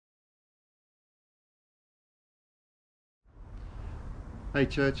Hey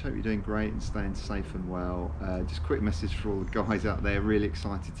Church, hope you're doing great and staying safe and well. Just a quick message for all the guys out there, really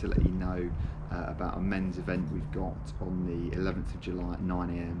excited to let you know about a men's event we've got on the 11th of July at 9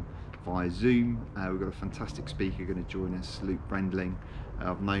 a.m. via Zoom. We've got a fantastic speaker going to join us, Luke Brendling.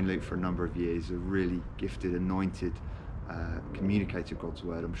 I've known Luke for a number of years, a really gifted, anointed communicator of God's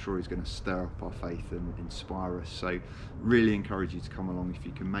word. I'm sure he's going to stir up our faith and inspire us. So really encourage you to come along if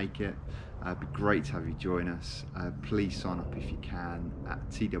you can make it. It'd be great to have you join us. Please sign up if you can at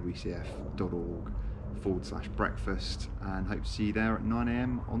twcf.org/breakfast, and hope to see you there at 9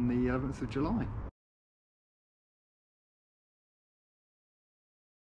 a.m. on the 11th of July.